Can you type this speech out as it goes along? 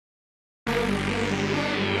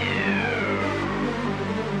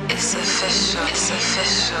It's official. It's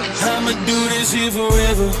official. I'ma do this here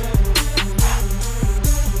forever.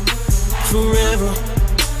 Forever.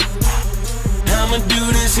 I'ma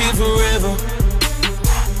do this here forever.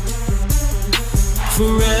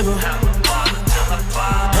 Forever.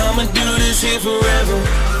 I'ma do this here forever.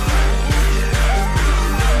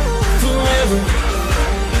 Forever.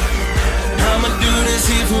 I'ma do this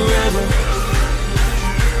here forever.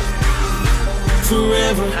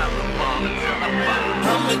 Forever.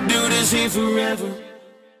 I'ma do this here forever.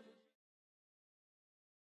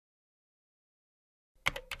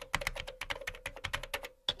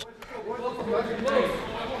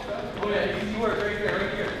 Oh yeah, easy work right there,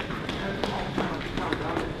 right here.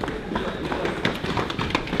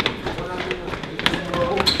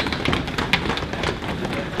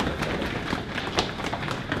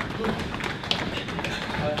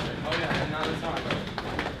 Oh yeah, and now this arm.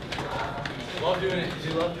 Love doing it.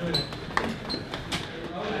 You love doing it.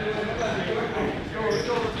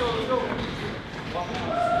 Let's go.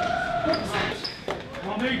 Come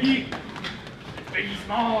on, Biggie. Biggie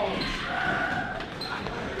Smalls.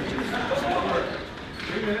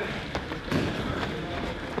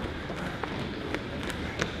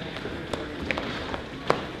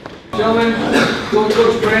 Gentlemen, go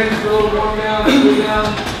Coach Brandon for a little warm down, cool down.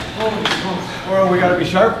 Well, we gotta be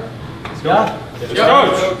sharp. Let's go. Yeah. Let's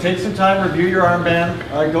go. So take some time, review your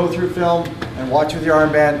armband. All right, go through film and watch with your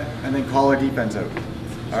armband, and then call our defense out.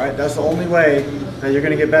 All right, that's the only way that you're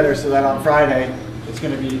gonna get better, so that on Friday it's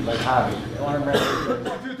gonna be like happy. Armband.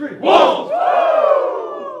 1, 2, 3. Whoa!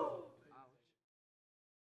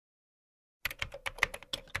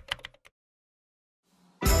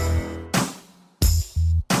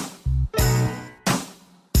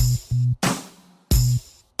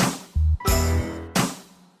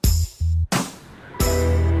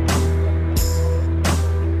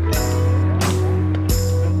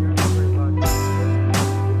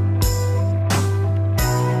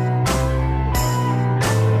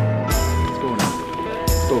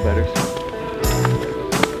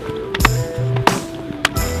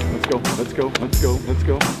 Let's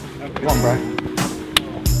go. Come on, Brian.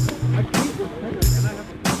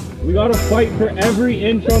 We gotta fight for every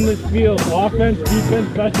inch on this field. Offense, defense,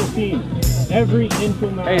 special teams. Every inch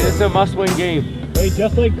will matter. Hey, this is a must-win game. Hey,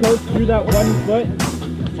 just like Coach threw that 1 foot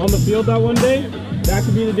on the field that one day, that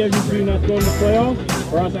could be the difference between us going to the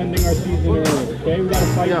playoffs or us ending our season early. Okay, we gotta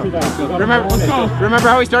fight for that. Remember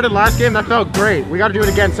how we started last game? That felt great. We gotta do it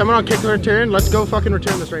again. Someone on kick and return. Let's go fucking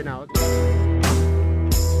return this right now.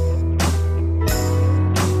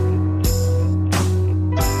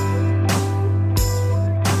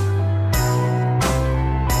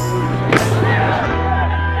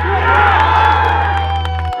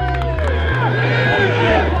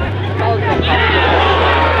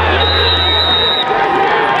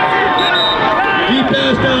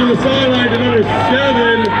 Down the sideline to number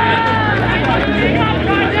 7.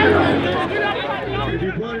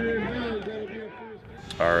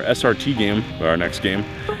 Our SRT game, our next game,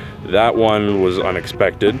 that one was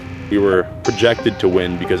unexpected. We were projected to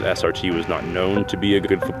win because SRT was not known to be a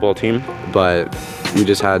good football team. But we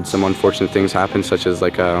just had some unfortunate things happen, such as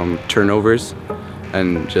like turnovers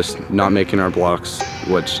and just not making our blocks,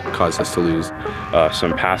 which caused us to lose.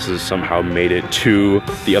 Some passes somehow made it to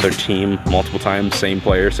the other team multiple times, same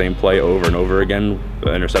player, same play over and over again.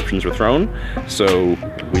 Interceptions were thrown, so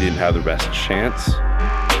we didn't have the best chance.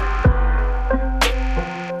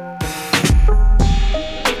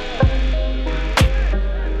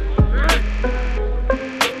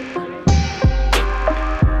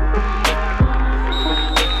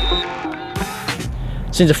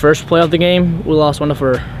 Since the first play of the game, we lost one of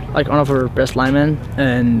our best linemen,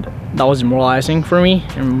 and that was demoralizing for me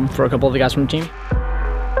and for a couple of the guys from the team.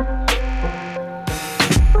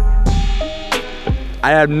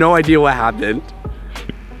 I have no idea what happened.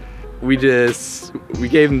 We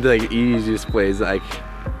gave them the easiest plays. Like,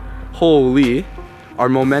 holy, our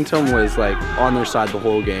momentum was like on their side the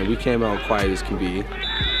whole game. We came out quiet as can be.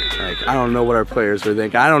 Like, I don't know what our players were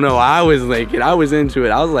thinking. I don't know. I was thinking. I was into it.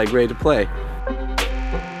 I was like ready to play.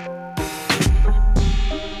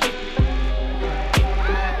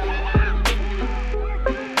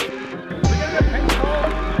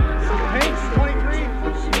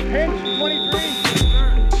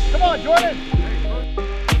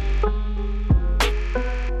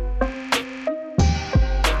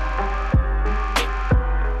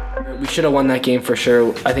 We should have won that game for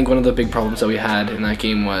sure. I think one of the big problems that we had in that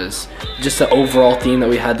game was just the overall theme that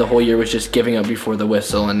we had the whole year was just giving up before the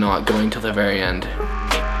whistle and not going to the very end.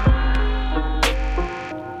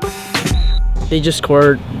 They just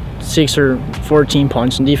scored 6 or 14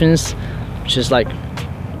 points in defense, which is like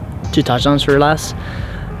 2 touchdowns or less.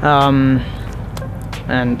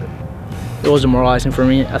 And it was demoralizing for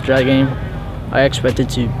me after that game. I expected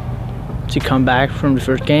to come back from the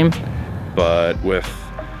first game. But with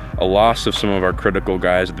a loss of some of our critical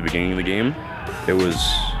guys at the beginning of the game, it was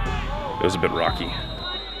a bit rocky.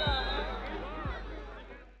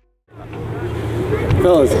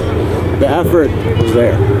 Fellas, the effort was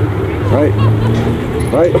there, right?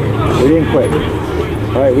 Right? We didn't quit.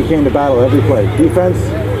 All right, we came to battle every play. Defense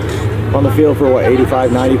on the field for what,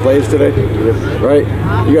 85, 90 plays today? Right?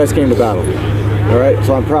 You guys came to battle. All right,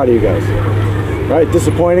 so I'm proud of you guys. Right?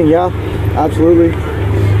 Disappointing, yeah, absolutely.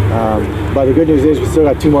 But the good news is we still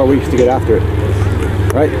got 2 more weeks to get after it.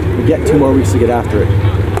 Right? We get 2 more weeks to get after it.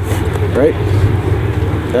 Right?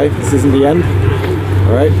 Okay, this isn't the end.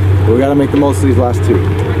 All right, but we got to make the most of these last 2.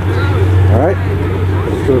 All right?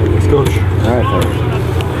 Let's go. All right,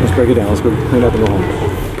 fellas. Let's break it down. Let's go clean up and go home.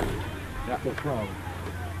 Yeah, no problem.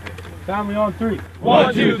 Family on 3.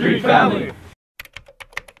 1, 2, 3, family.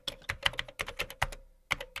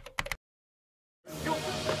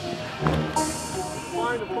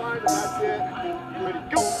 Find, that's it. Ready,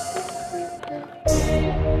 go.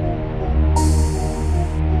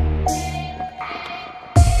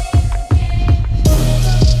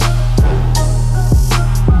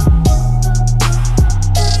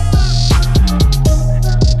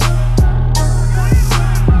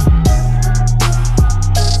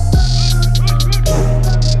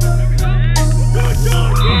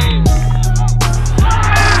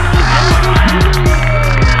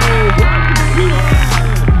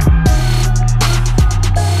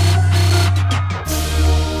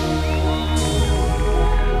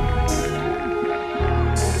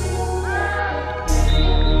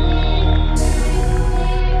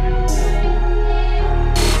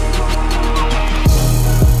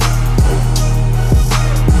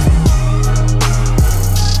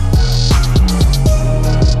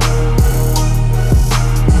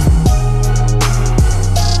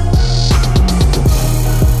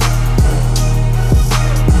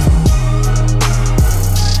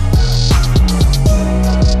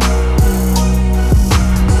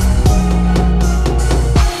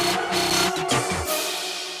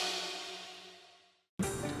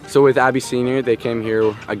 So with Abbey Senior, they came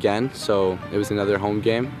here again, so it was another home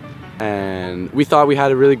game. And we thought we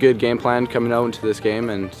had a really good game plan coming out into this game,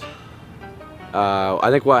 and I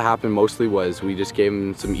think what happened mostly was we just gave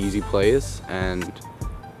them some easy plays, and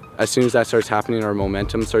as soon as that starts happening, our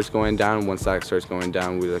momentum starts going down. Once that starts going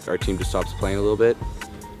down, our team just stops playing a little bit.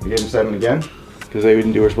 We gave them 7 again, because they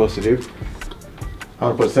didn't do what we're supposed to do. I'm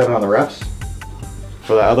gonna put 7 on the reps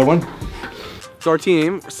for that other one. So our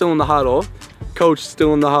team, still in the huddle, coach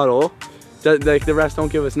still in the huddle, the refs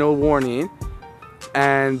don't give us no warning,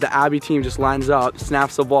 and the Abbey team just lines up,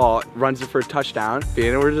 snaps the ball, runs it for a touchdown,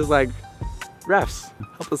 and we're just like, refs,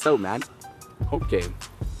 help us out, man. Hope game.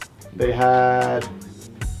 They had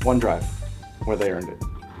 1 drive where they earned it.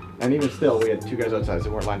 And even still, we had 2 guys outside, so they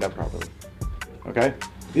weren't lined up properly. Okay?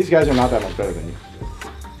 These guys are not that much better than you.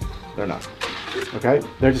 They're not. Okay?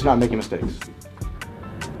 They're just not making mistakes.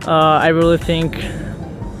 I really think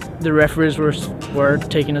the referees were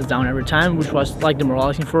taking us down every time, which was like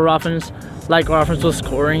demoralizing for our offense. Like our offense was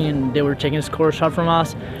scoring and they were taking a score shot from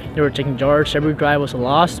us. They were taking yards. Every drive was a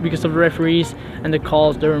loss because of the referees and the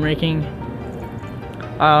calls they were making.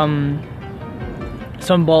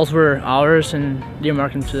 Some balls were ours and they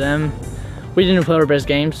marked them to them. We didn't play our best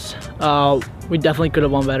games. We definitely could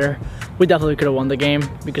have won better. We definitely could have won the game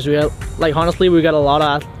because we had, like, honestly, we got a lot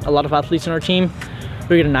of athletes on our team.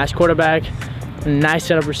 We got a nice quarterback, a nice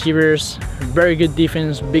set of receivers, very good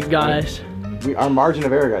defense, big guys. Our margin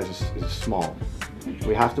of error, guys, is small.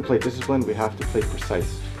 We have to play disciplined. We have to play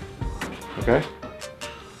precise. Okay?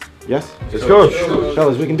 Yes? Let's go.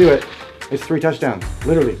 Fellas, we can do it. It's 3 touchdowns.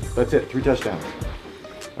 Literally, that's it. 3 touchdowns.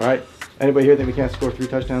 All right? Anybody here think we can't score 3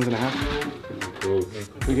 touchdowns and a half? Go.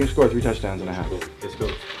 We can score 3 touchdowns and a half. Let's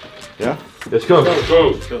go. Yeah? Let's go.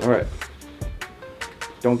 Go. All right.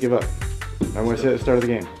 Don't give up. I'm going to say at the start of the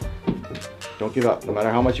game. Don't give up. No matter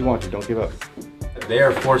how much you want to, don't give up. They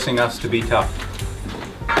are forcing us to be tough,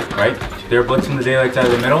 right? They're blitzing the daylights out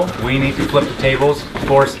of the middle. We need to flip the tables,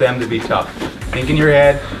 force them to be tough. Think in your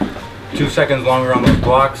head, 2 seconds longer on those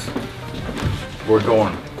blocks, we're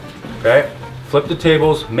going, okay? Flip the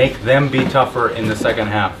tables, make them be tougher in the second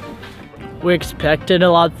half. We expected a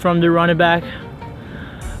lot from the running back.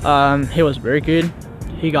 He was very good.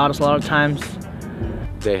 He got us a lot of times.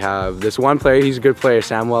 They have this one player, he's a good player,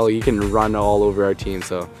 Samuel. He can run all over our team,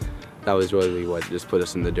 so that was really what just put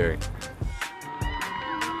us in the dirt.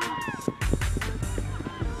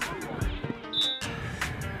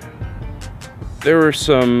 There were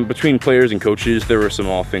some, between players and coaches, there were some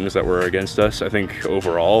all things that were against us. I think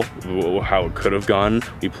overall, how it could have gone,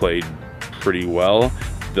 we played pretty well.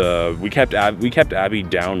 We kept Abbey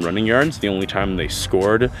down running yards. The only time they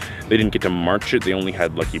scored, they didn't get to march it. They only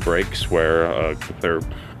had lucky breaks where their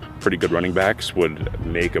pretty good running backs would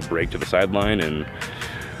make a break to the sideline and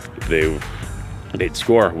they'd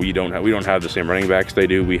score. We don't have the same running backs they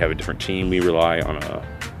do. We have a different team. We rely on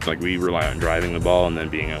driving the ball and then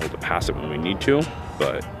being able to pass it when we need to.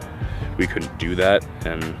 But we couldn't do that,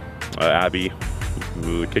 and Abbey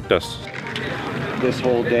kicked us. This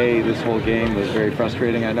whole day, this whole game was very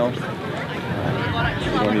frustrating, I know. You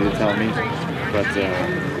don't need to tell me, but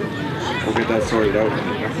we'll get that sorted out.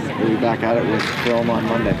 We'll be back at it with film on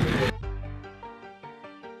Monday.